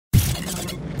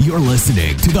You're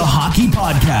listening to the Hockey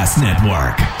Podcast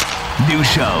Network. New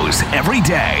shows every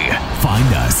day.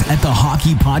 Find us at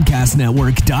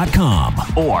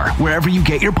thehockeypodcastnetwork.com or wherever you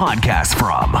get your podcasts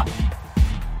from.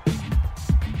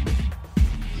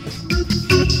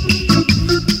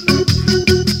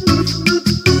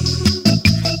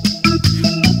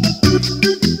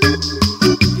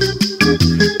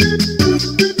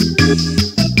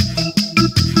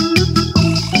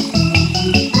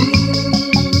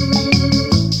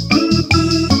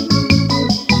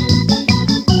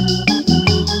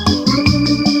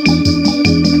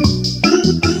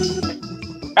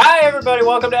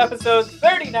 Welcome to episode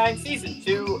 39, season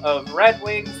 2 of Red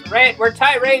Wings Rant, where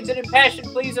tirades and impassioned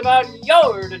pleas about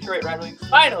your Detroit Red Wings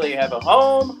finally have a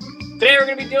home. Today we're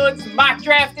going to be doing some mock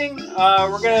drafting.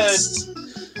 We're going to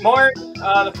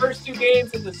the first 2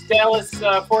 games of the Dallas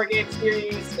 4-game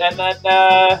series, and then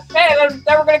we're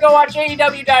going to go watch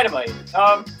AEW Dynamite.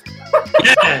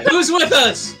 Yeah, who's with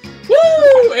us? Woo!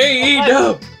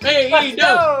 AEW! AEW!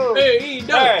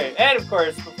 AEW! All right, and of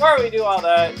course, before we do all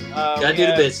that, gotta do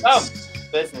the business.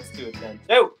 Business to attend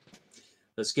to.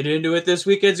 Let's get into it. This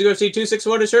weekend's UFC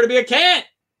 261 is sure to be a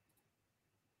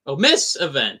miss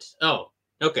event. Oh,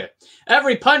 okay.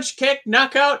 Every punch, kick,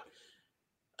 knockout,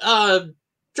 dry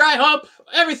hump,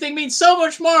 everything means so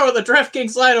much more with a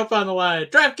DraftKings lineup on the line.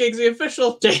 DraftKings, the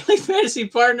official daily fantasy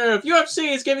partner of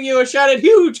UFC, is giving you a shot at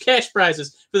huge cash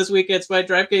prizes for this weekend's fight.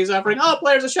 DraftKings offering all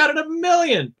players a shot at $1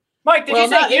 million. Mike, did you say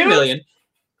not $1 million?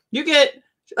 You get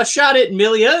a shot at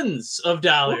millions of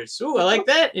dollars. Ooh, I like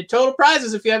that. In total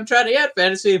prizes, if you haven't tried it yet,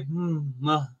 fantasy,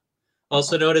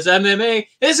 also known as MMA,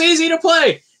 is easy to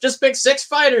play. Just pick 6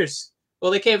 fighters.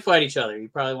 Well, they can't fight each other. You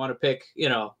probably want to pick,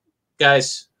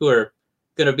 guys who are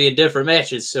going to be in different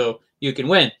matches so you can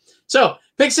win. So,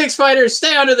 pick 6 fighters,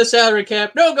 stay under the salary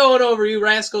cap. No going over, you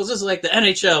rascals. This is like the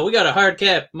NHL. We got a hard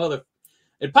cap, and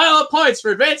pile up points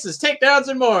for advances, takedowns,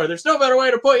 and more. There's no better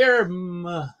way to put your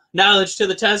knowledge to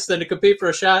the test than to compete for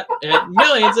a shot at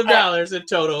millions of dollars in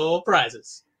total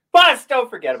prizes. Plus, don't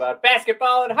forget about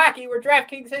basketball and hockey, where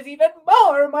DraftKings has even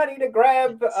more money to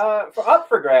grab up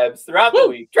for grabs throughout the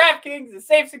week. DraftKings is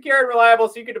safe, secure, and reliable,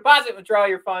 so you can deposit and withdraw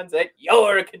your funds at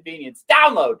your convenience.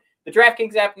 Download the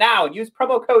DraftKings app now and use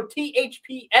promo code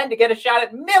THPN to get a shot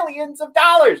at millions of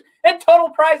dollars in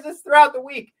total prizes throughout the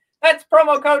week. That's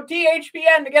promo code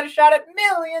THPN to get a shot at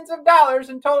millions of dollars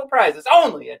in total prizes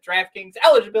only at DraftKings.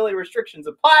 Eligibility restrictions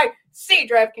apply. See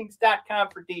DraftKings.com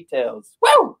for details.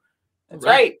 Woo! That's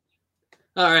right.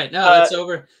 All right, now it's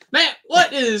over. Matt,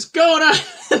 what is going on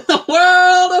in the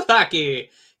world of hockey?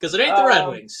 Because it ain't the Red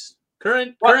Wings.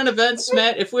 Current events,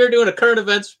 Matt. If we were doing a current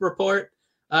events report,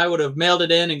 I would have mailed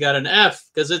it in and got an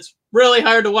F because it's really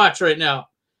hard to watch right now.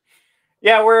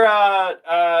 Yeah, we're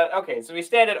okay. So we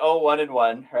stand at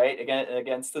 0-1-1, right?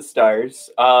 Against the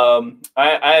Stars.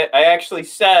 I actually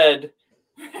said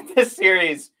this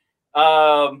series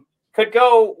could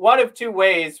go one of 2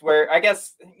 ways. Where I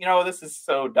guess this is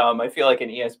so dumb. I feel like an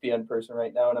ESPN person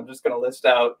right now, and I'm just going to list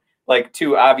out like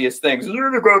 2 obvious things. Is it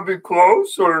going to be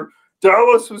close, or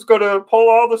Dallas was going to pull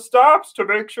all the stops to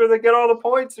make sure they get all the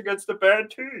points against a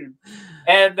bad team?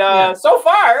 And so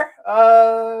far,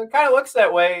 kind of looks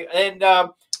that way. And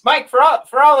Mike, for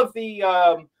all of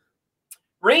the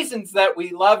reasons that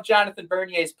we love Jonathan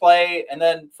Bernier's play, and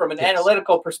then from an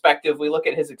analytical perspective, we look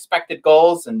at his expected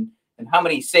goals and how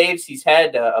many saves he's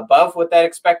had above what that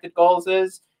expected goals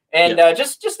is. And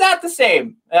just not the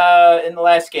same in the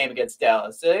last game against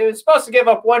Dallas. It was supposed to give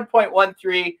up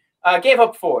 1.13, gave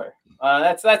up 4.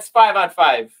 That's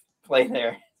 5-on-5 play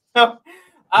there. And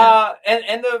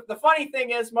the funny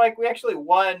thing is, Mike, we actually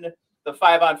won the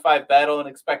 5-on-5 battle in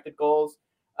expected goals.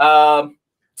 So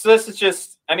this is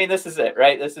just, this is it,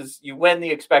 right? You win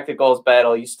the expected goals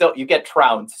battle. You get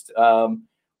trounced.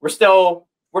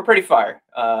 We're pretty far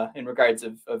in regards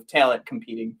of talent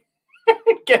competing,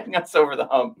 getting us over the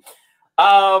hump.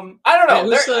 I don't know.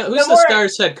 Who's the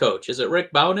Stars head coach? Is it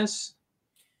Rick Bowness?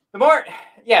 The more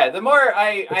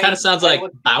it kind of sounds like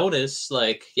bonus,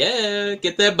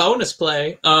 get that bonus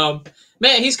play. Man,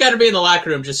 he's got to be in the locker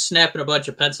room just snapping a bunch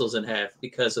of pencils in half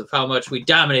because of how much we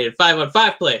dominated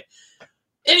 5-on-5 play.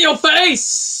 In your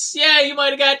face! Yeah, you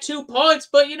might have got 2 points,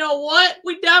 but you know what?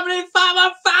 We dominated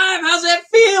 5-on-5. How's that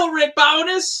feel, Rick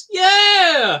Bowness?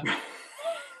 Yeah!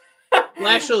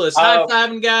 Flashless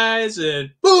high-fiving guys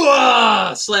and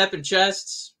slapping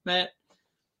chests. Matt,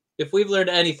 if we've learned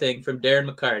anything from Darren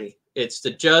McCarty, it's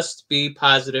to just be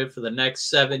positive for the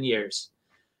next 7 years.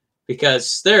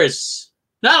 Because there's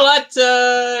not a lot.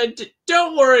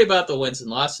 Don't worry about the wins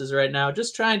and losses right now.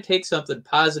 Just try and take something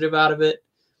positive out of it.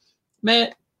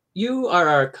 Matt, you are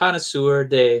our connoisseur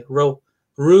de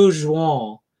rouge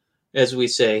wine. as we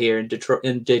say here in Detroit,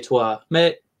 in Detroit.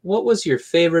 Matt, what was your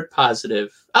favorite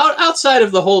positive outside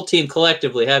of the whole team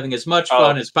collectively having as much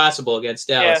fun as possible against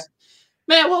Dallas? Yeah.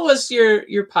 Matt, what was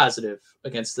your positive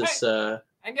against this?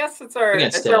 I guess it's our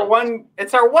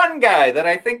one guy that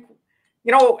I think,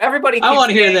 everybody. I want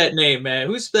to hear that name, man.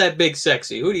 Who's that big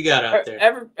sexy? Who do you got out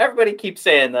there? Everybody keeps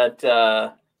saying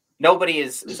that nobody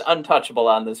is untouchable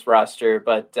on this roster,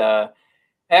 but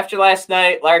after last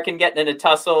night, Larkin getting in a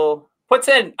tussle puts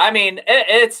in. I mean,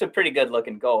 it's a pretty good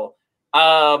looking goal.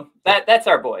 That's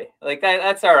our boy. Like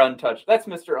that's our untouched. That's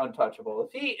Mr. Untouchable.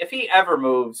 If he ever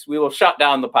moves, we will shut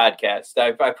down the podcast.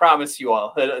 I promise you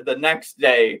all. The next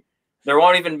day, there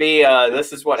won't even be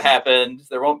this is what happened.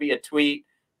 There won't be a tweet.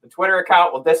 The Twitter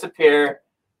account will disappear.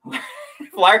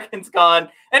 Larkin's gone.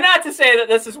 And not to say that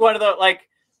this is one of the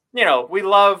we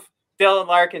love Dylan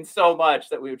Larkin so much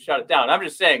that we would shut it down. I'm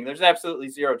just saying there's absolutely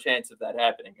zero chance of that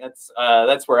happening.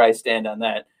 That's where I stand on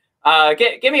that.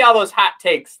 Give me all those hot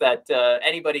takes that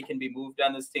anybody can be moved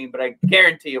on this team, but I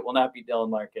guarantee it will not be Dylan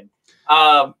Larkin.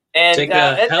 Take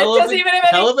a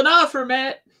hell of an offer,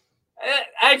 Matt.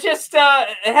 I just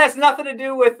it has nothing to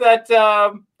do with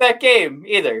that game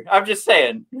either. I'm just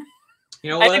saying. You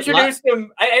know what? I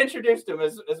introduced him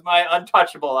as my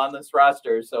untouchable on this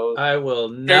roster. So I will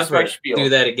never do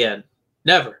that again.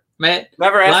 Never, Matt.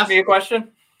 Never ask me a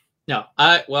question. No,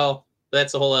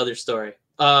 that's a whole other story.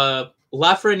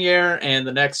 Lafreniere and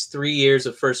the next 3 years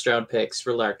of first round picks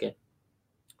for Larkin.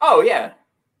 Oh yeah.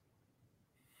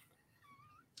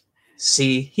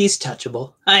 See, he's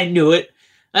touchable. I knew it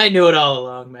all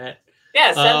along, Matt.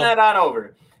 Yeah, send that on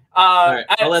over. All right,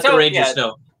 I'll let the Rangers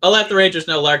know. I'll let the Rangers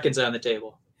know Larkin's on the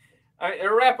table. All right,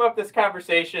 to wrap up this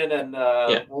conversation, and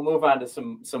we'll move on to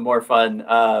some more fun.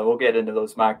 We'll get into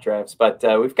those mock drafts, but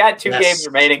we've got two games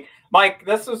remaining. Mike,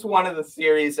 this was one of the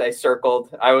series I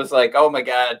circled. I was like, oh my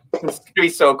God, it's going to be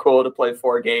so cool to play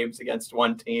 4 games against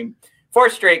one team. 4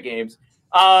 straight games.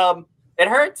 It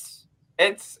hurts.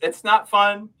 It's not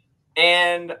fun.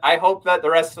 And I hope that the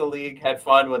rest of the league had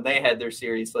fun when they had their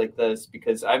series like this,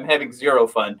 because I'm having zero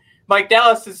fun. Mike,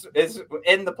 Dallas is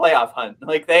in the playoff hunt.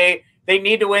 Like they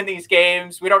need to win these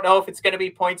games. We don't know if it's going to be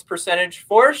points percentage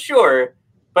for sure,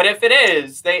 but if it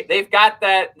is, they've got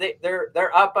that.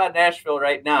 They're up on Nashville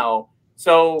right now,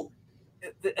 so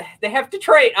they have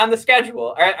Detroit on the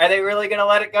schedule. Are they really going to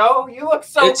let it go? You look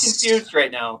so confused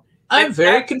right now. I'm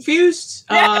very confused.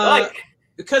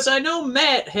 Because I know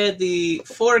Matt had the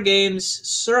 4 games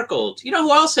circled. You know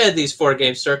who else had these 4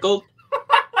 games circled?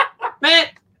 Matt.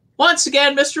 Once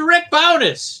again, Mr. Rick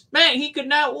Bowness. Man, he could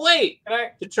not wait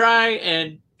to try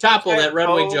and topple that Red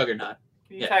Wing juggernaut.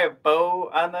 Can you tie a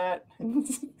bow on that?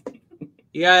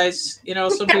 You guys,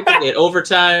 some people get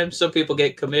overtime, some people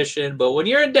get commission, but when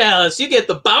you're in Dallas, you get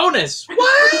the bonus.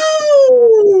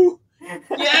 Woo!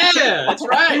 Yeah, that's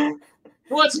right.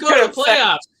 Who wants to go to the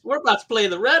playoffs? We're about to play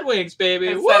the Red Wings,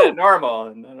 baby. Woo! Normal,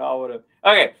 and then all would have.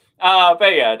 Okay.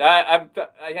 But yeah,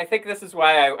 I think this is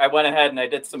why I went ahead and I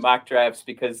did some mock drafts,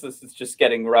 because this is just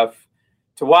getting rough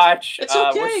to watch. It's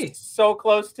okay. We're so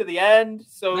close to the end.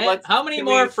 So Man, how many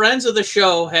more friends of the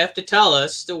show have to tell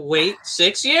us to wait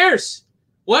 6 years?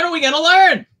 When are we going to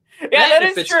learn? Yeah, Matt,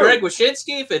 if it's Greg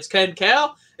Wyshynski, if it's Ken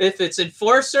Kal, if it's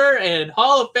Enforcer and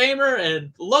Hall of Famer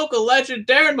and local legend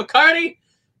Darren McCarty,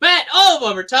 Matt, all of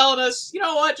them are telling us, you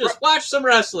know what, just watch some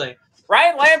wrestling.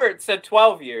 Ryan Lambert said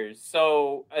 12 years,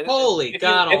 so holy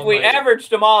God! If we averaged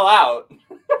them all out,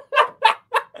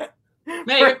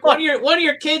 man, one of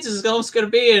your kids is almost going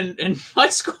to be in high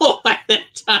school by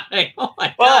that time. Oh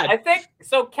my God! I think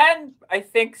so. Ken,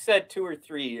 said 2 or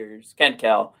 3 years. Ken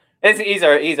Kal, he's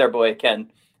our boy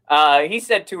Ken. He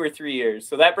said 2 or 3 years,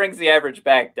 so that brings the average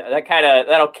back.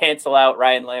 That'll cancel out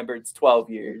Ryan Lambert's 12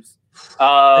 years.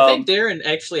 I think Darren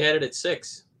actually had it at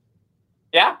 6.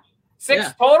 Yeah.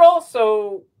 6 total,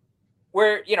 so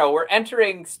we're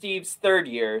entering Steve's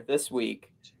 3rd year this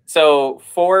week. So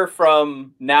 4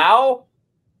 from now.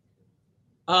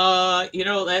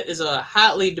 That is a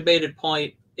hotly debated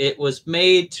point. It was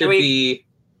made to be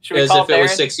as if it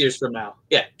was 6 years from now.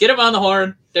 Yeah, get him on the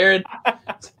horn, Darren.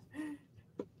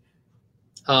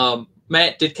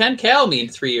 Matt, did Ken Kal mean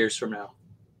 3 years from now?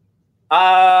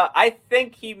 I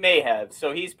think he may have.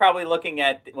 So he's probably looking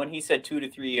at, when he said 2 to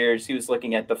 3 years, he was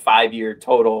looking at the 5-year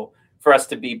total for us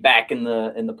to be back in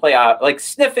the playoff, like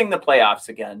sniffing the playoffs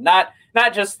again. Not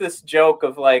just this joke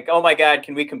of like, oh my God,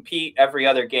 can we compete every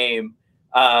other game?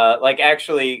 Like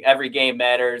actually every game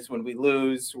matters. When we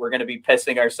lose, we're going to be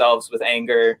pissing ourselves with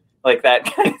anger, like that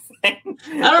kind of thing.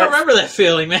 I don't remember that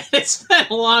feeling, man. It's been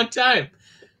a long time.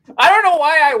 I don't know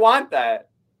why I want that.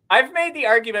 I've made the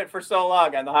argument for so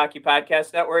long on the Hockey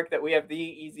Podcast Network that we have the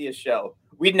easiest show.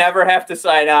 we'd never have to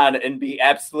sign on and be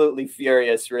absolutely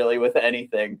furious, really, with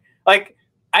anything. Like,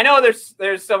 I know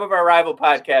there's some of our rival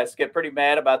podcasts get pretty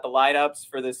mad about the lineups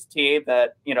for this team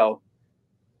that,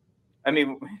 I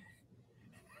mean,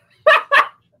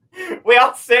 we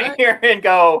all sit here and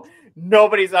go,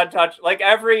 nobody's untouchable. Like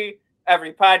every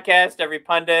podcast, every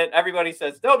pundit, everybody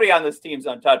says nobody on this team's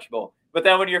untouchable. But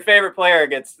then when your favorite player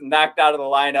gets knocked out of the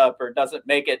lineup or doesn't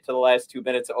make it to the last 2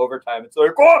 minutes of overtime, it's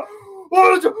like, what?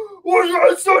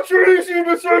 It's such an easy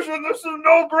decision. This is a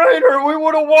no-brainer. We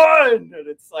would have won. And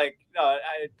it's like, no,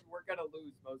 we're gonna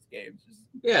lose most games. Just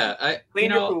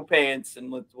clean your poo pants and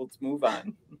let's move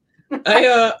on.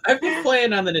 I've been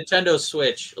playing on the Nintendo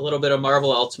Switch a little bit of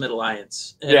Marvel Ultimate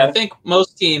Alliance, and I think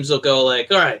most teams will go like,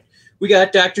 all right, we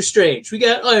got Doctor Strange, we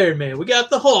got Iron Man, we got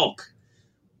the Hulk.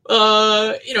 We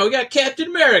got Captain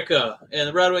America, and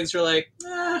the Red Wings are like,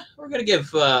 we're gonna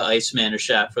give Iceman a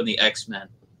shot from the X-Men.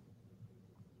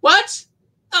 What?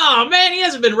 Oh man, he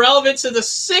hasn't been relevant since the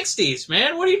 '60s,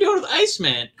 man. What are you doing with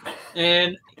Iceman?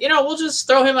 And we'll just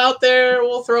throw him out there.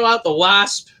 We'll throw out the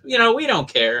Wasp. We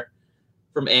don't care.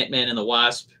 From Ant-Man and the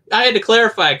Wasp, I had to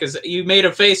clarify because you made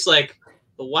a face like,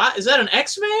 "What is that? An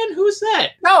X-Man? Who's that?"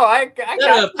 No, I got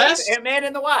Ant-Man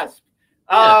and the Wasp.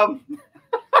 Yeah.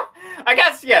 I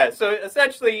guess, yeah. So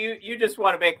essentially, you just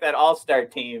want to make that all-star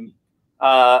team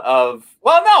no.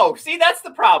 See, that's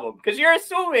the problem because you're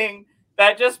assuming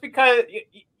that just because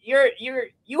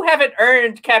you haven't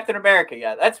earned Captain America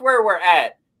yet. That's where we're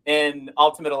at in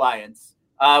Ultimate Alliance.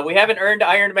 We haven't earned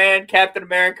Iron Man, Captain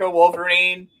America,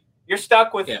 Wolverine. You're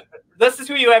stuck with. Yeah. This is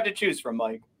who you have to choose from,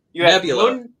 Mike. You have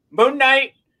Moon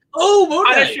Knight. Oh, Moon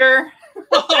Knight. Punisher.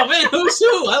 Oh man, who's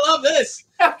who? I love this.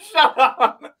 Shut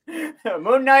up.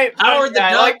 Moon Knight. Howard the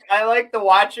Duck. I like the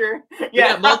Watcher.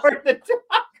 Yeah, Howard the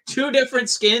Duck. Two different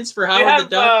skins for Howard the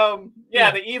Duck.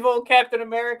 The evil Captain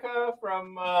America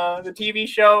from the TV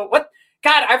show. What?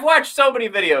 God, I've watched so many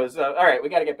videos. All right, we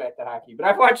got to get back to hockey, but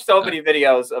I've watched so many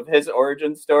videos of his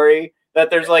origin story that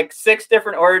there's like 6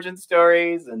 different origin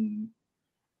stories, and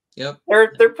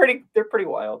they're pretty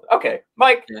wild. Okay,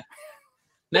 Mike. Yeah.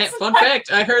 Matt, fun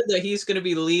fact: I heard that he's going to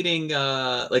be leading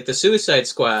like the Suicide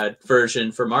Squad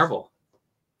version for Marvel.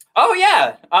 Oh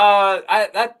yeah,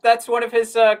 that's one of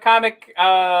his comic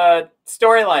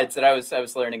storylines that I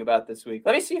was learning about this week.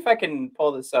 Let me see if I can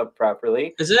pull this up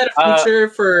properly. Is that a future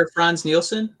for Franz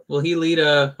Nielsen? Will he lead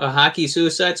a hockey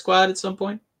Suicide Squad at some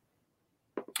point?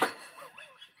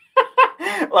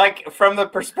 Like from the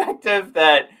perspective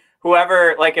that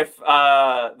whoever, like if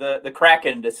the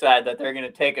Kraken decide that they're going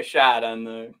to take a shot on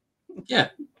the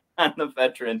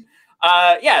veteran.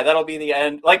 That'll be the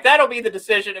end. Like, that'll be the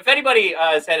decision. If anybody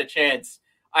has had a chance,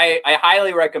 I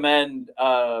highly recommend.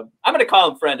 I'm going to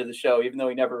call him friend of the show, even though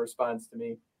he never responds to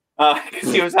me,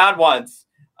 because he was on once.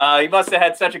 He must have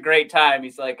had such a great time.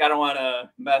 He's like, I don't want to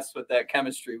mess with that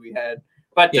chemistry we had.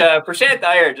 But Prashant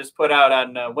Iyer just put out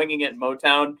on Winging It in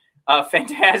Motown a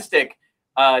fantastic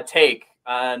take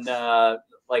on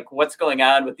like what's going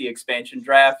on with the expansion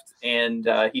draft. And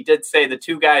he did say the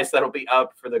 2 guys that'll be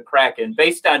up for the Kraken,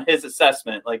 based on his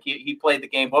assessment, like he played the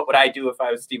game, what would I do if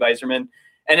I was Steve Yzerman,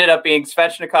 ended up being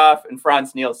Svechnikov and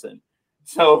Franz Nielsen.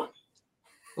 So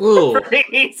pretty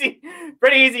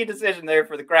easy decision there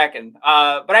for the Kraken.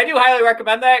 But I do highly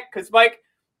recommend that because, Mike,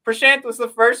 Prashant was the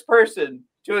first person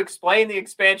to explain the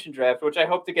expansion draft, which I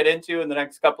hope to get into in the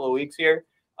next couple of weeks here.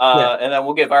 And then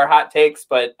we'll give our hot takes,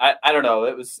 but I don't know.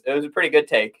 It was a pretty good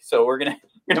take, so we're gonna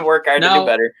work hard to do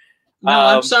better. No,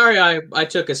 I'm sorry I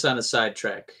took us on a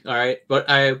sidetrack. All right, but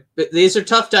these are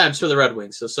tough times for the Red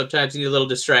Wings, so sometimes you need a little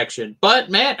distraction. But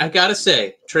Matt, I gotta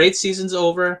say, trade season's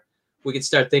over. We can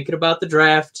start thinking about the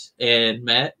draft. And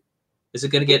Matt, is it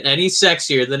gonna get any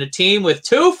sexier than a team with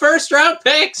 2 first-round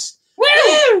picks?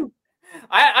 Woo!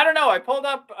 I don't know. I pulled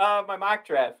up my mock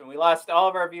draft, and we lost all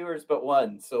of our viewers but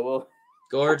one. So we'll.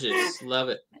 Gorgeous. Love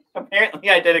it. Apparently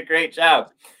I did a great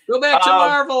job. Go back to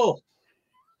Marvel.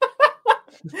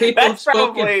 That's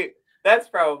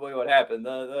probably what happened.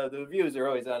 The views are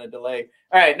always on a delay.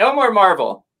 All right, no more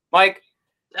Marvel. Mike,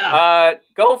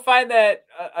 go find that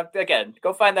again.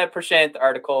 Go find that Prashant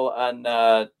article on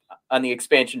the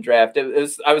expansion draft.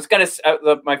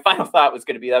 My final thought was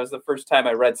going to be that was the first time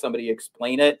I read somebody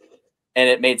explain it, and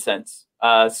it made sense.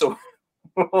 So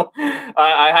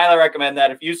I highly recommend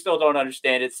that if you still don't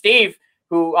understand it. Steve,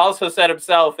 who also said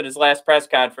himself in his last press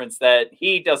conference that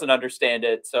he doesn't understand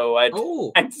it. So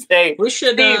I'd say we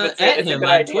should add him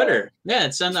on Twitter. Yeah,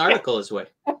 and send the article his way.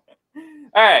 All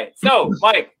right. So,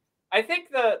 Mike, I think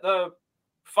the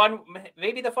fun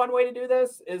way to do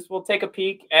this is we'll take a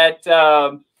peek at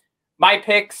my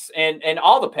picks and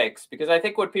all the picks, because I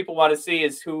think what people want to see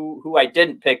is who I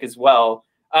didn't pick as well.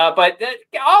 But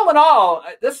all in all,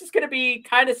 this is going to be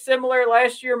kind of similar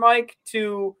last year, Mike,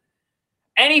 to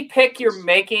any pick you're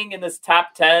making in this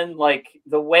top 10, like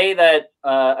the way that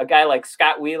a guy like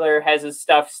Scott Wheeler has his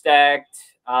stuff stacked,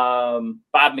 Bob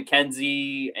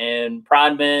McKenzie and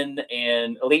Pronman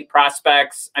and Elite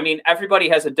Prospects. I mean, everybody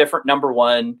has a different number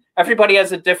one. Everybody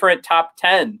has a different top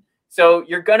 10. So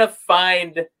you're going to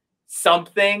find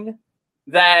something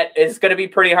that is going to be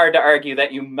pretty hard to argue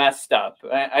that you messed up.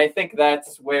 I think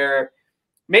that's where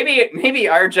maybe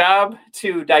our job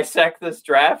to dissect this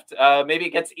draft, maybe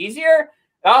it gets easier.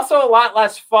 Also a lot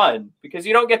less fun because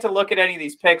you don't get to look at any of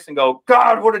these picks and go,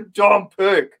 God, what a dumb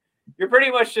pick. You're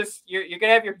pretty much just, you're going to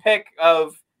have your pick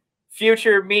of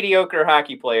future mediocre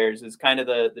hockey players is kind of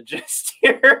the gist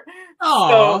here.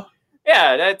 So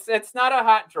yeah, it's not a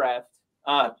hot draft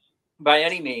by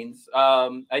any means.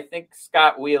 I think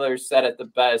Scott Wheeler said it the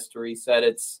best where he said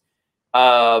it's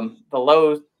the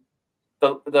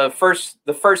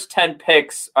first 10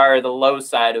 picks are the low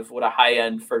side of what a high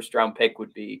end first round pick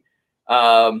would be.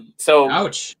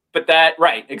 Ouch. But that,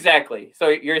 right, exactly. So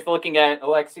you're looking at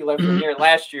Alexi Lafreniere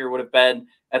last year would have been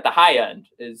at the high end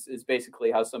is basically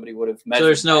how somebody would have measured. So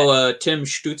there's no Tim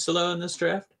Stützle in this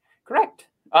draft? Correct.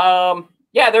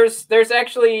 Yeah, there's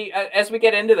actually, as we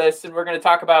get into this and we're going to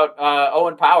talk about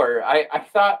Owen Power, I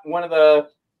thought one of the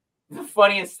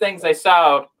funniest things I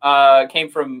saw came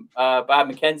from Bob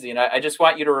McKenzie. And I just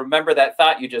want you to remember that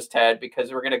thought you just had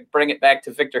because we're going to bring it back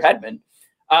to Victor Hedman.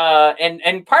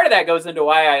 And part of that goes into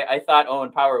why I thought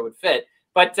Owen Power would fit.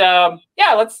 But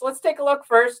yeah, let's take a look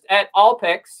first at all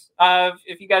picks.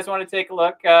 If you guys want to take a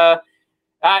look. Now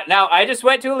I just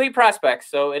went to Elite Prospects,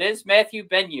 so it is Matthew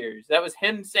Beniers. That was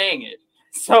him saying it.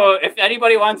 So if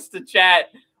anybody wants to chat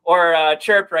or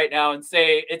chirp right now and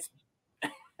say it's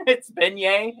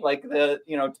beignet, like the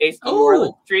tasty New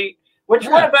Orleans treat, which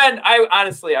would have been.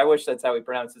 I wish that's how he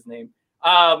pronounced his name.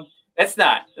 It's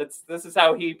not. This is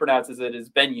how he pronounces it, is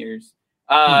Beniers.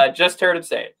 Just heard him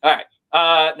say it. All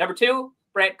right. Number 2,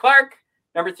 Brant Clark.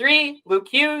 Number 3, Luke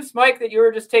Hughes, Mike, that you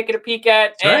were just taking a peek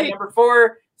at. That's and right. Number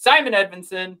 4, Simon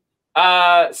Edmondson.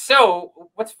 So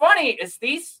what's funny is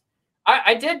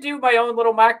I did do my own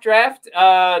little mock draft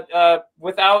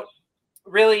without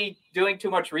really doing too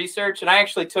much research, and I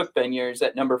actually took Beniers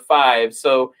at number 5.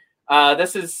 So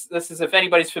this is if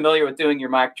anybody's familiar with doing your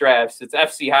mock drafts, it's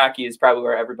FC Hockey is probably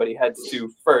where everybody heads to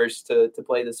first to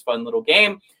play this fun little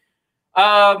game.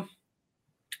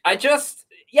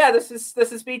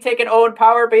 This is me taking Owen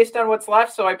Power based on what's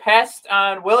left. So I passed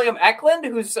on William Eklund,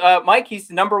 who's Mike. He's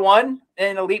the number 1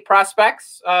 in Elite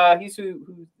Prospects. He's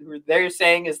who they're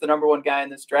saying is the number 1 guy in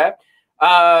this draft.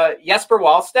 Jesper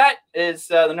Wallstedt is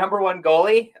the number 1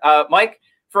 goalie. Mike,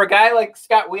 for a guy like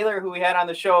Scott Wheeler, who we had on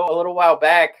the show a little while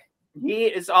back, he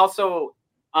is also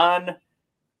on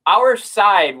our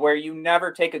side where you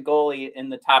never take a goalie in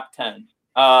the top 10.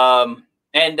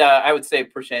 And I would say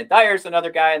Prashant Dyer's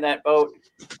another guy in that boat.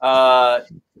 But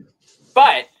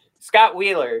Scott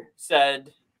Wheeler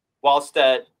said,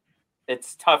 Wallstedt,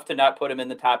 it's tough to not put him in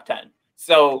the top 10.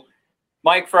 So,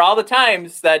 Mike, for all the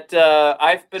times that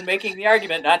I've been making the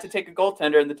argument not to take a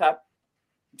goaltender in the top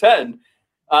 10,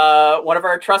 one of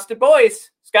our trusted boys,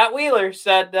 Scott Wheeler,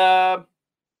 said,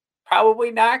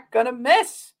 probably not going to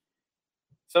miss.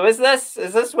 So is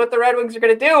this what the Red Wings are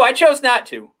going to do? I chose not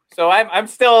to. So I'm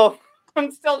still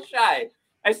shy.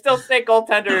 I still think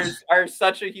goaltenders are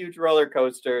such a huge roller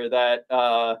coaster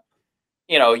that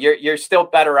you're still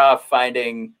better off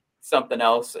finding something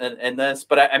else in this.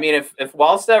 But I mean, if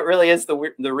Wallstedt really is the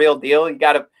real deal, you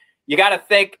gotta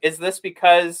think: is this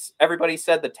because everybody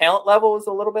said the talent level is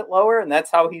a little bit lower, and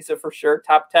that's how he's a for sure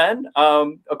top 10,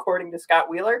 according to Scott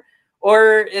Wheeler,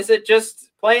 or is it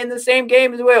just playing the same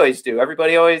game as we always do?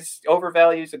 Everybody always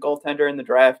overvalues a goaltender in the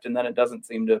draft, and then it doesn't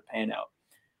seem to pan out.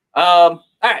 All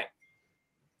right.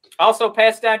 Also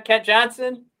passed on Kent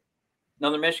Johnson,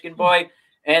 another Michigan boy,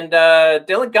 and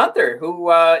Dylan Gunther,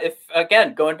 who, if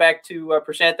again going back to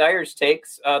Prashant Dyer's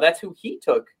takes, that's who he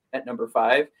took at number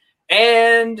 5,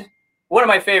 and one of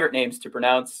my favorite names to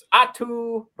pronounce,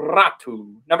 Aatu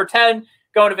Räty, number 10,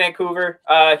 going to Vancouver.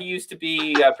 He used to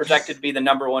be projected to be the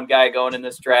number 1 guy going in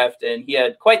this draft, and he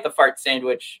had quite the fart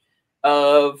sandwich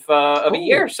of a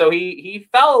year. So he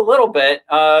fell a little bit.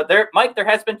 Mike, there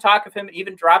has been talk of him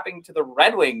even dropping to the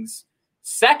Red Wings'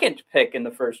 2nd pick in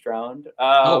the first round.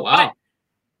 Wow.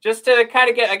 Just to kind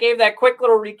of I gave that quick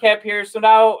little recap here. So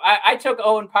now I took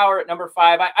Owen Power at number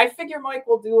 5. I figure Mike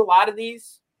will do a lot of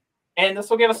these, and this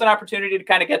will give us an opportunity to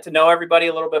kind of get to know everybody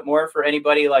a little bit more. For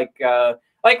anybody like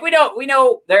we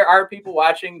know there are people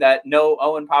watching that know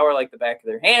Owen Power like the back of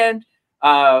their hand,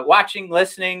 watching,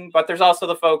 listening, but there's also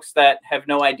the folks that have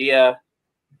no idea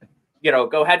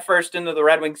go head first into the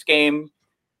Red Wings game,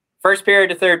 first period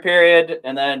to third period,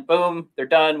 and then boom, they're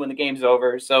done when the game's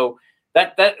over. So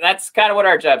that's kind of what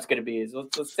our job's going to be. Is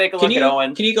let's take a look at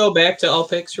Owen. Can you go back to all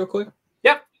picks real quick?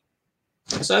 Yep.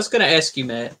 So I was going to ask you,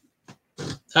 Matt.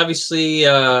 Obviously,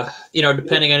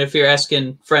 depending on if you're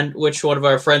asking which one of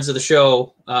our friends of the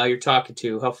show you're talking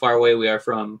to, how far away we are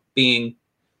from being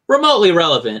remotely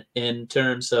relevant in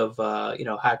terms of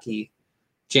hockey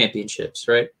championships,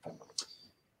 right?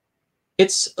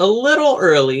 It's a little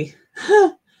early.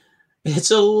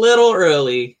 It's a little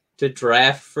early to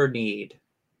draft for need.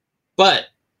 But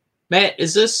Matt,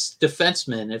 is this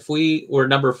defenseman, if we were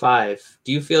number 5,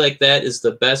 do you feel like that is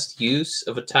the best use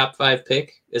of a top 5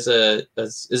 pick? Is he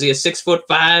a 6'5"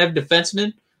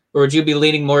 defenseman? Or would you be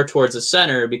leaning more towards a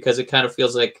center because it kind of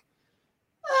feels like,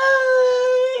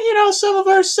 some of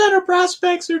our center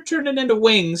prospects are turning into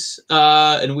wings,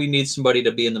 and we need somebody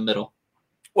to be in the middle?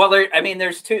 Well,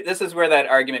 there's two. This is where that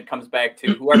argument comes back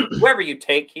to. Whoever you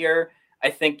take here, I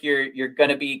think you're going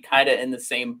to be kind of in the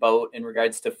same boat in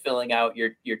regards to filling out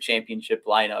your championship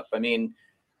lineup. I mean,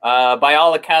 by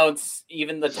all accounts,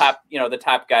 even the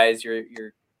top guys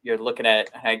you're looking at.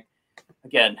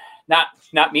 Again,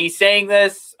 not me saying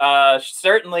this.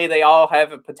 Certainly, they all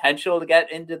have a potential to get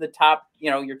into the top,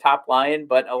 your top line.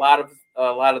 But a lot of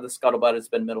the scuttlebutt has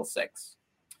been middle 6.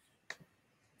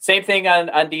 Same thing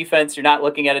on defense. You're not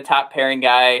looking at a top pairing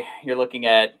guy. You're looking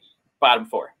at bottom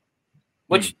 4,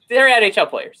 which they're NHL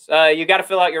players. You got to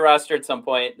fill out your roster at some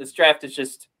point. This draft is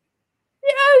just,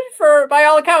 by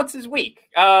all accounts, is weak.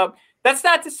 That's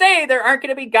not to say there aren't going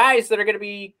to be guys that are going to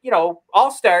be,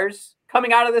 all-stars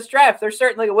coming out of this draft. There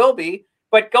certainly will be.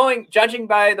 But judging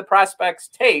by the prospects'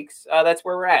 takes, that's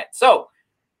where we're at. So,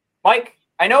 Mike,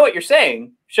 I know what you're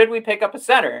saying. Should we pick up a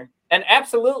center? And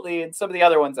absolutely, in some of the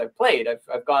other ones I've played,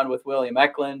 I've gone with William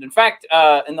Eklund. In fact,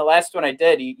 in the last one I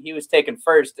did, he was taken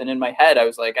first, and in my head I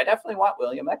was like, I definitely want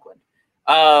William Eklund,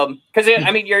 because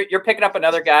you're picking up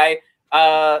another guy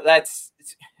that's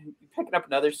picking up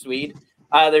another Swede.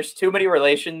 There's too many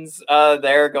relations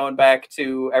there, going back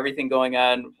to everything going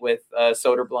on with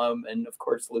Soderblom and of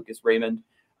course Lucas Raymond.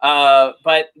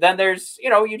 But then there's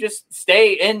you just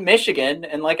stay in Michigan,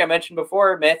 and like I mentioned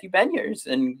before, Matthew Beniers,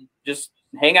 and just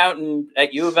hang out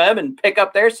at U of M and pick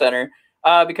up their center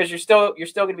because you're still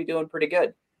going to be doing pretty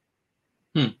good.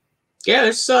 Yeah,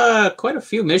 there's quite a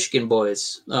few Michigan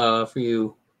boys for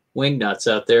you wing nuts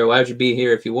out there. Why would you be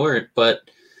here if you weren't? But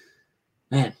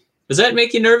man, does that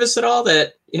make you nervous at all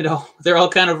that they're all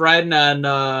kind of riding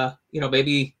on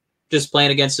maybe just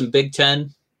playing against some Big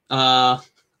Ten,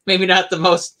 maybe not the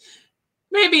most.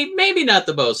 Maybe not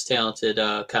the most talented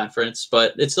conference,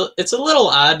 but it's a little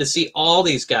odd to see all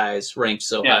these guys ranked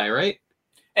so high, right?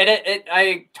 And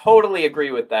I totally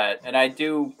agree with that, and I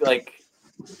do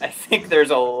I think there's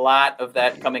a lot of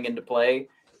that coming into play.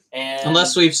 And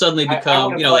unless we've suddenly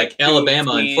become, like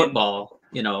Alabama in football,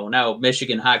 now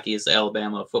Michigan hockey is the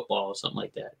Alabama of football or something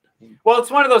like that. Well,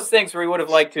 it's one of those things where we would have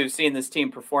liked to have seen this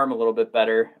team perform a little bit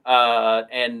better,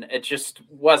 and it just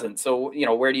wasn't. So,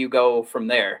 where do you go from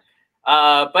there?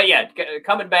 But yeah,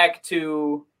 coming back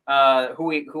to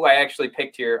who I actually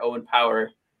picked here, Owen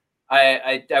Power.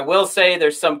 I will say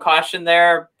there's some caution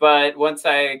there, but once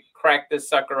I crack this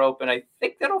sucker open, I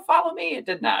think that'll follow me. It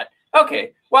did not.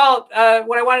 Okay, well,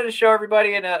 what I wanted to show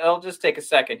everybody, and it'll just take a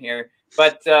second here,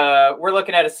 but we're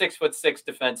looking at a 6'6"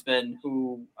 defenseman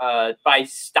who, by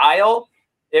style,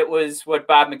 it was what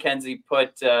Bob McKenzie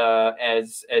put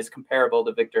as comparable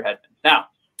to Victor Hedman. Now,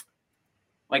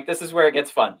 this is where it gets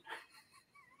fun.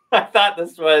 I thought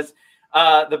this was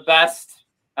the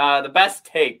best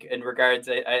take in regards,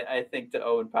 I think, to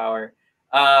Owen Power.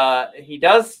 He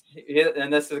does,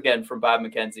 and this is again from Bob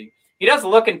McKenzie, he does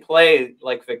look and play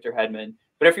like Victor Hedman.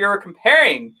 But if you were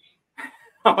comparing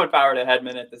Owen Power to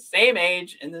Hedman at the same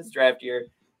age in this draft year,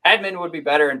 Hedman would be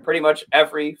better in pretty much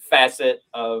every facet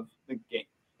of the game.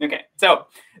 Okay, so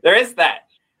there is that.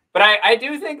 But I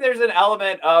do think there's an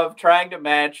element of trying to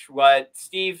match what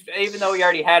Steve, even though he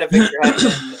already had a Victor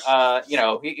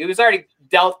Hedman, he was already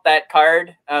dealt that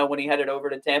card when he headed over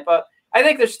to Tampa. I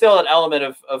think there's still an element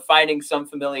of finding some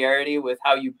familiarity with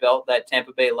how you built that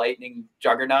Tampa Bay Lightning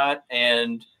juggernaut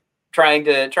and trying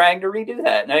to redo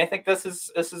that. And I think this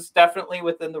is definitely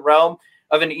within the realm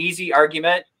of an easy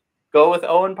argument. Go with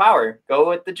Owen Power. Go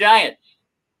with the Giant.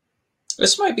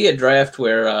 This might be a draft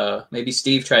where maybe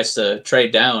Steve tries to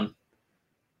trade down.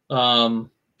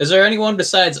 Is there anyone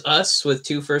besides us with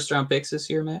 2 first-round picks this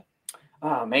year, Matt?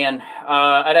 Oh man,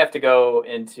 I'd have to go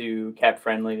into Cap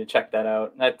Friendly to check that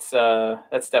out. That's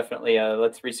definitely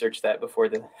let's research that before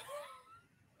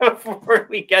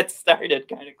we get started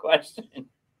kind of question.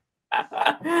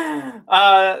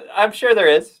 I'm sure there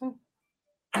is.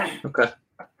 Okay.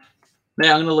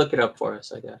 Yeah, I'm gonna look it up for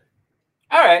us. I got it.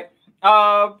 All right.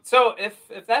 So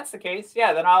if that's the case,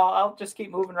 yeah, then I'll just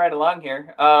keep moving right along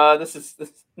here. This is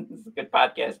good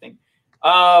podcasting.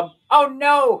 Oh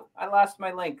no, I lost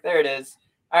my link. There it is.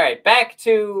 All right, back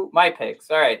to my picks.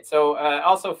 All right, so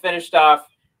also finished off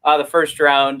the first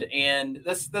round, and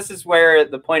this is where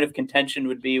the point of contention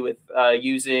would be with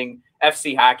using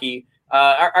FC Hockey.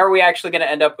 Are we actually going to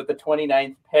end up with the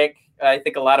 29th pick? I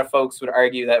think a lot of folks would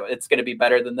argue that it's going to be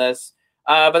better than this.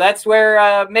 But that's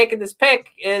where making this pick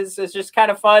is just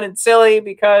kind of fun and silly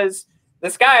because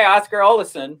this guy, Oscar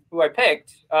Olsson, who I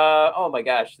picked, oh my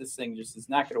gosh, this thing just is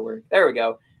not going to work. There we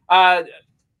go.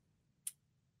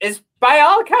 Is by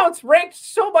all accounts ranked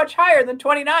so much higher than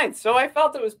 29th. So I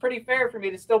felt it was pretty fair for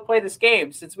me to still play this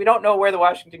game since we don't know where the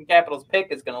Washington Capitals pick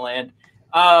is going to land.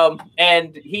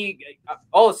 And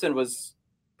Olsson was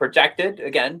projected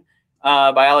again,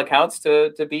 by all accounts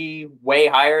to be way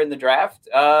higher in the draft.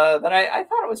 Then I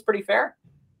thought it was pretty fair.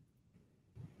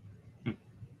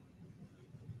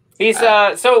 He's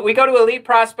so we go to Elite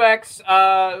Prospects.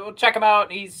 We'll check him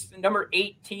out. He's number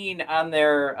 18 on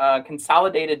their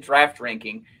consolidated draft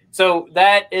ranking. So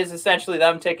that is essentially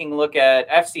them taking a look at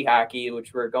FC Hockey,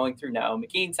 which we're going through now,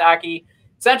 McKeen's Hockey,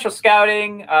 Central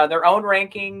Scouting, their own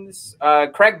rankings,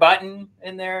 Craig Button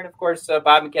in there, and of course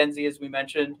Bob McKenzie, as we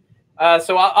mentioned.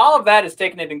 So all of that is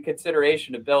taken into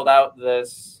consideration to build out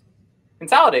this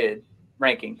consolidated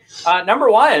ranking. Number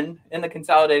one in the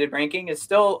consolidated ranking is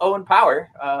still Owen Power,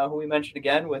 who we mentioned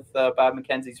again with Bob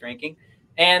McKenzie's ranking.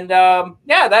 And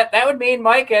yeah, that would mean,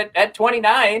 Mike, at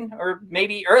 29 or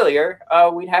maybe earlier,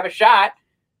 we'd have a shot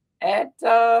at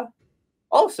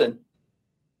Olsson.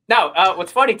 Now,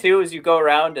 what's funny, too, is you go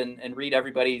around and read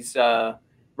everybody's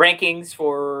rankings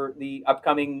for the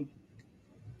upcoming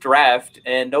draft,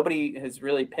 and nobody has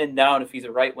really pinned down if he's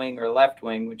a right wing or a left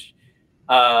wing, which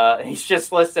he's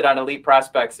just listed on Elite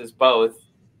Prospects as both.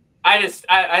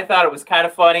 I thought it was kind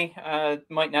of funny. It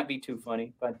might not be too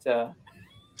funny, but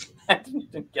I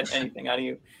didn't get anything out of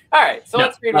you. All right, so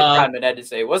let's read what Rodman had to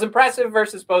say. Was impressive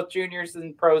versus both juniors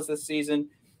and pros this season.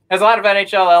 Has a lot of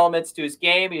NHL elements to his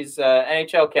game. He's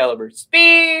NHL caliber.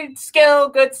 Speed, skill,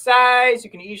 good size. You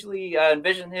can easily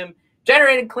envision him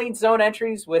generating clean zone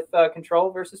entries with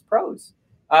control versus pros.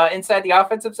 Inside the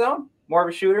offensive zone, more of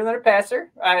a shooter than a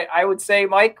passer. I would say,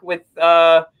 Mike, with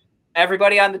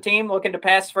everybody on the team looking to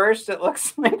pass first, it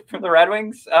looks like from the Red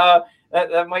Wings,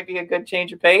 that might be a good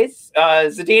change of pace.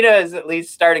 Zadina is at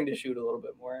least starting to shoot a little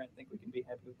bit more. I think we can be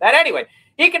happy with that. Anyway,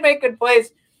 he can make good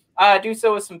plays, do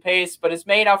so with some pace, but his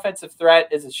main offensive threat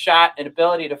is his shot and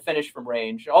ability to finish from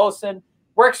range. Olsson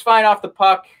works fine off the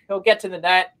puck. He'll get to the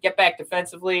net, get back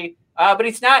defensively, but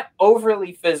he's not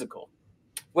overly physical,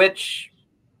 which,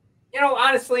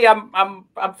 honestly, I'm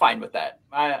fine with that.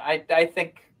 I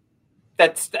think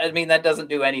that doesn't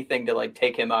do anything to like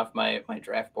take him off my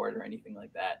draft board or anything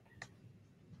like that.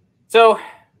 So,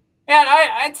 yeah,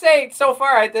 I'd say so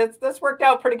far that's worked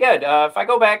out pretty good. If I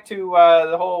go back to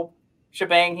the whole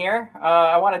shebang here,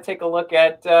 I want to take a look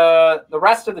at the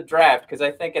rest of the draft because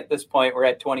I think at this point we're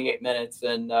at 28 minutes,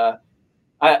 and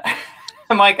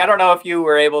Mike, I don't know if you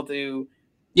were able to.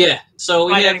 Yeah, so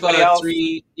we have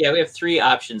three. Yeah, we have three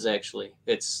options actually.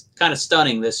 It's kind of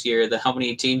stunning this year how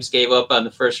many teams gave up on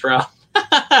the first round.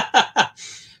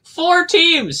 4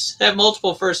 teams have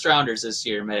multiple first rounders this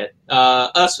year, Matt.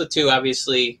 Us with 2,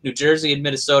 obviously. New Jersey and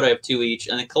Minnesota have 2 each,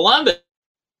 and then Columbus,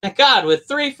 thank God, with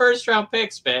 3 first round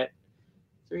picks, Matt.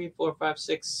 3, 4, 5,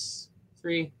 6,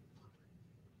 3.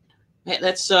 Man,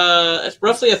 that's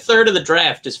roughly a third of the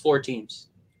draft is 4 teams.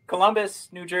 Columbus,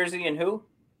 New Jersey, and who?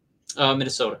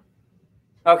 Minnesota.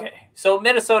 Okay, so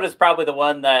Minnesota is probably the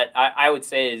one that I would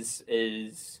say is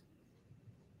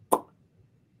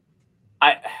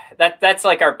that's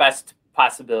like our best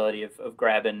possibility of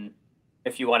grabbing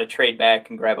if you want to trade back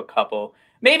and grab a couple.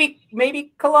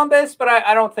 Maybe Columbus, but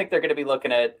I don't think they're going to be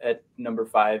looking at number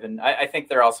 5, and I think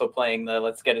they're also playing the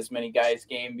let's get as many guys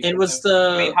game. It was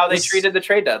how they treated the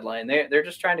trade deadline. They're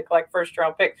just trying to collect first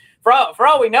round picks. For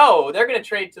all we know, they're going to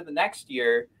trade to the next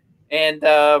year and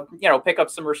pick up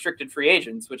some restricted free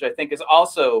agents, which I think is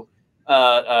also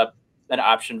an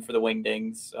option for the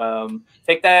Wingdings.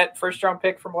 Take that first round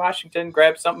pick from Washington,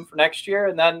 grab something for next year,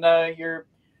 and then you're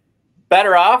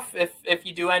better off if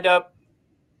you do end up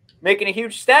making a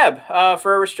huge stab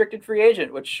for a restricted free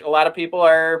agent, which a lot of people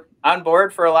are on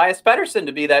board for Elias Pettersson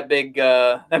to be that big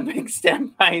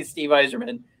stab by Steve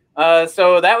Yzerman.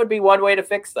 So that would be one way to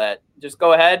fix that. Just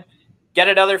go ahead, get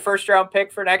another first round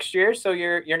pick for next year, so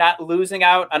you're not losing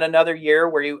out on another year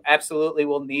where you absolutely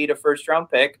will need a first round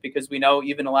pick, because we know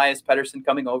even Elias Pettersson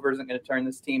coming over isn't going to turn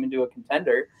this team into a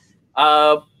contender.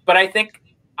 But I think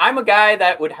I'm a guy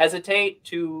that would hesitate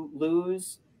to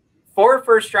lose 4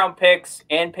 first round picks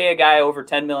and pay a guy over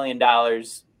 $10 million.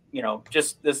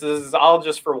 Just this is all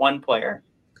just for one player.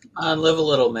 Live a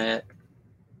little, Matt.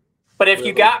 But if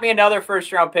you got me another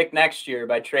first round pick next year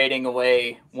by trading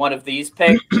away one of these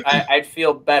picks, I'd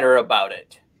feel better about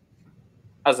it.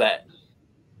 How's that?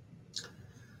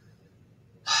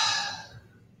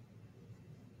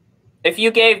 If you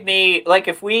gave me, like,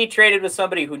 if we traded with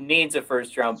somebody who needs a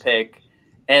first round pick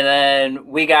and then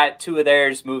we got 2 of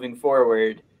theirs moving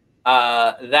forward,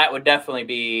 that would definitely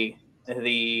be I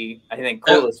think,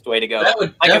 coolest way to go. That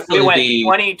would like definitely if we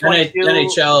went be 2022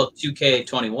 NHL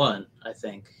 2K21, I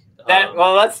think.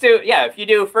 Well, let's do, if you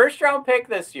do first round pick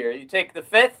this year, you take the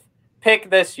 5th pick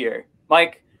this year,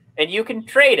 Mike, and you can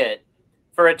trade it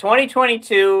for a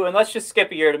 2022, and let's just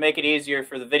skip a year to make it easier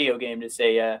for the video game to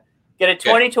say, get a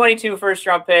 2022 first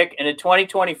round pick and a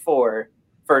 2024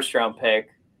 first round pick.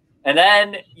 And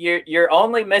then you're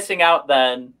only missing out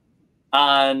then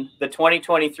on the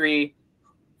 2023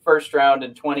 first round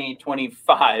and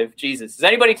 2025. Jesus. Is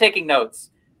anybody taking notes?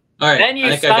 All right. Then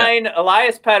you sign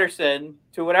Elias Pettersson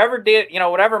to whatever deal,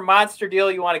 whatever monster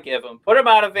deal you want to give him. Put him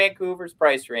out of Vancouver's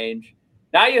price range.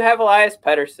 Now you have Elias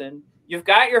Pettersson. You've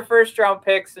got your first round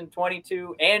picks in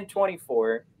 22 and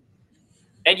 24.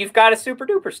 And you've got a super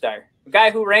duper star. A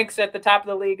guy who ranks at the top of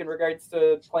the league in regards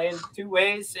to playing 2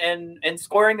 ways and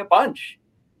scoring a bunch.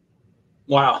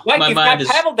 Wow. Like, you've got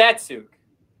Pavel Datsyuk.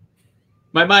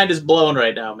 My mind is blown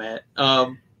right now, Matt.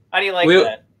 How do you like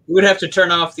that? We would have to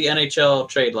turn off the NHL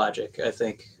trade logic, I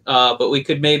think. But we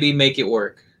could maybe make it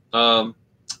work.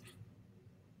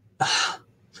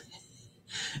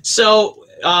 So,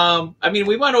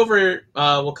 we went over,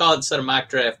 we'll call it, instead of mock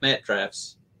draft, Matt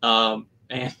drafts. And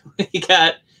we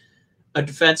got a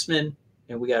defenseman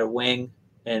and we got a wing.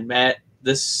 And Matt,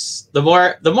 the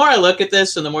more I look at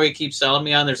this and the more you keep selling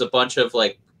me on, there's a bunch of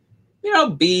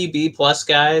B plus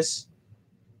guys.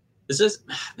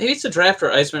 Maybe it's a draft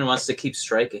where Yzerman wants to keep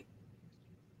striking.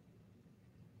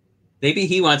 Maybe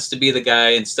he wants to be the guy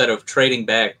instead of trading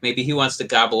back. Maybe he wants to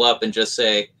gobble up and just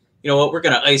say, you know what, we're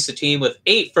going to ice a team with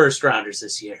 8 first rounders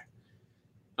this year.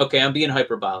 Okay, I'm being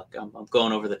hyperbolic. I'm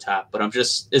going over the top, but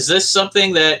is this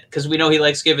something that, because we know he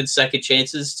likes giving second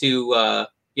chances to,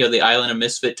 the Island of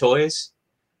Misfit Toys?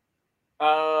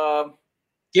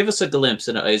 Give us a glimpse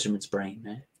into Yzerman's brain,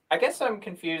 man. I guess I'm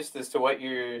confused as to what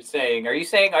you're saying. Are you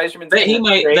saying Yzerman's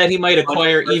that he might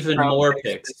acquire even more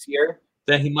picks this year?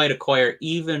 That he might acquire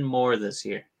even more this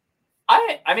year.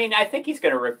 I think he's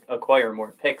going to acquire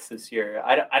more picks this year.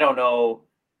 I don't know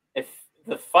if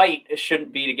the fight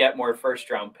shouldn't be to get more first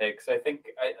round picks. I think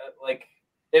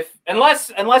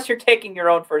unless you're taking your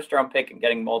own first round pick and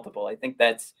getting multiple, I think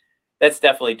that's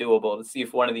definitely doable to see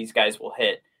if one of these guys will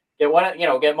hit.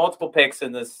 Get multiple picks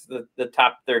in the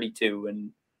top 32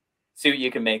 and see what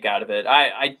you can make out of it.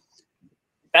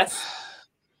 That's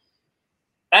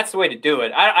the way to do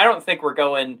it. I don't think we're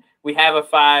going, we have a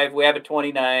 5, we have a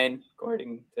 29,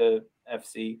 according to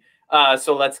FC.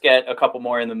 So let's get a couple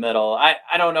more in the middle. I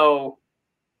don't know.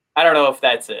 I don't know if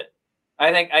that's it.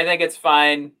 I think it's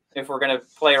fine if we're going to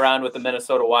play around with the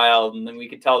Minnesota Wild, and then we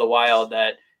can tell the Wild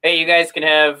that, hey, you guys can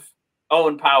have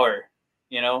Owen Power,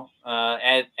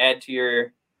 add to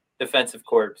your defensive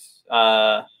corps.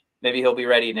 Maybe he'll be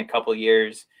ready in a couple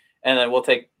years, and then we'll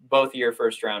take both of your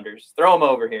first rounders. Throw them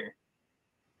over here.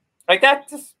 Like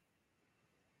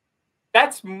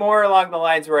that's more along the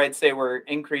lines where I'd say we're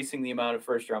increasing the amount of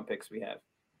first round picks we have.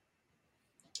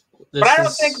 But I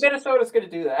don't think Minnesota's going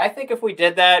to do that. I think if we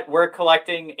did that, we're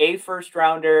collecting a first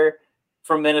rounder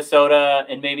from Minnesota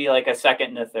and maybe like a second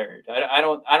and a third. I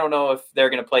don't know if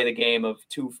they're going to play the game of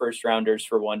 2 first rounders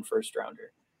for 1 first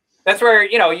rounder. That's where,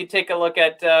 you take a look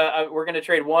at, we're going to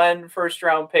trade 1 first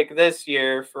round pick this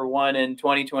year for 1 in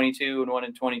 2022 and 1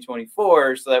 in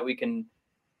 2024 so that we can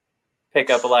pick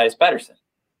up Elias Pettersson.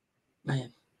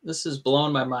 Man, this is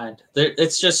blowing my mind.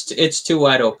 It's too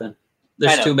wide open.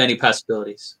 There's too many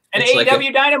possibilities. And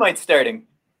AEW Dynamite's starting.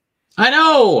 I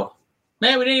know.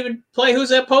 Man, we didn't even play Who's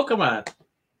That Pokemon.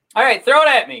 All right, throw it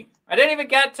at me. I didn't even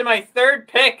get to my 3rd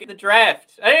pick in the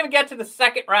draft. I didn't even get to the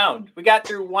 2nd round. We got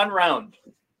through 1 round.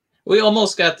 We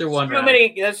almost got through 1 round.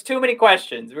 There's too many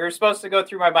questions. We were supposed to go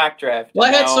through my mock draft.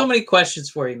 Well, I had so many questions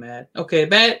for you, Matt. Okay,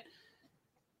 Matt.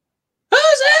 Who's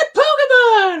that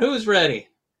Pokemon? Who's ready?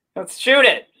 Let's shoot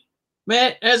it.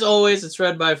 Matt, as always, it's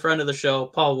read by a friend of the show,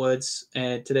 Paul Woods,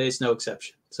 and today's no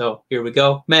exception. So here we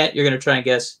go. Matt, you're going to try and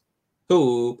guess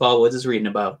who Paul Woods is reading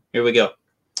about. Here we go.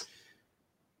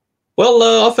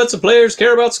 Well, offensive players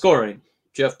care about scoring,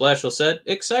 Jeff Blashill said.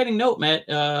 Exciting note, Matt.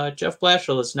 Jeff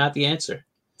Blashill is not the answer.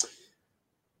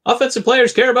 Offensive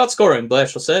players care about scoring,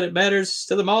 Blashill said. It matters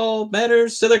to them all,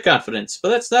 matters to their confidence. But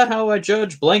that's not how I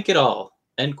judge blank at all.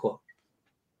 End quote.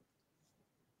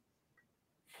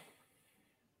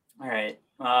 All right.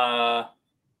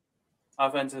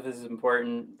 Offensive is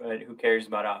important, but who cares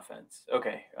about offense?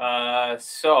 Okay.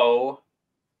 So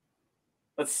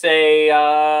let's say.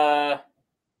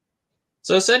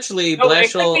 So essentially,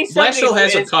 Blashill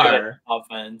has a car.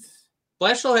 Offense.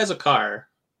 Blashill has a car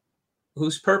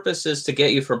whose purpose is to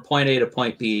get you from point A to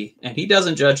point B, and he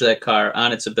doesn't judge that car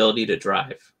on its ability to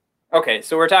drive. Okay,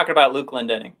 so we're talking about Luke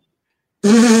Glendening.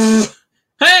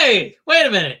 Hey, wait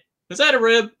a minute. Was that a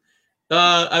rib?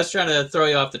 I was trying to throw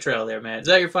you off the trail there, man. Is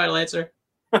that your final answer?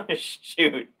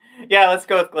 Shoot. Yeah, let's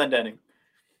go with Glendening.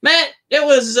 Matt, it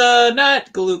was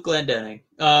not Luke Glendening.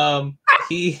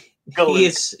 He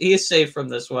is safe from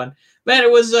this one. Man,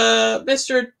 it was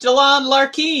Mr. Delon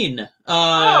Larkeen.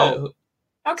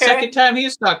 Okay. Second time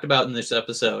he's talked about in this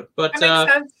episode. But that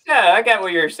makes sense. Yeah, I got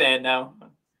what you're saying now.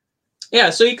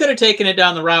 Yeah, so he could have taken it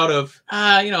down the route of,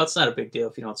 it's not a big deal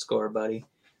if you don't score, buddy.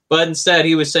 But instead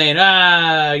he was saying,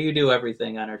 you do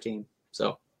everything on our team.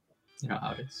 So, you know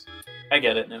how it is. I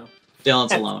get it now.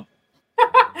 Dylan's alone.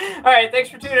 All right, thanks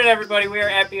for tuning in, everybody. We are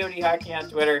at BOD Hockey on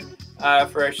Twitter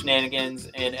for our shenanigans,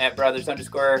 and at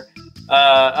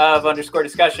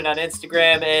brothers_of_discussion on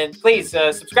Instagram. And please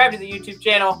subscribe to the YouTube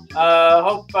channel.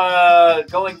 Hope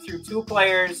going through 2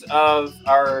 players of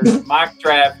our mock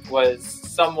draft was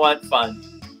somewhat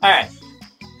fun. All right,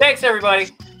 thanks, everybody.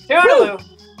 Toodaloo.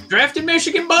 Drafted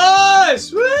Michigan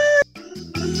boys! Woo!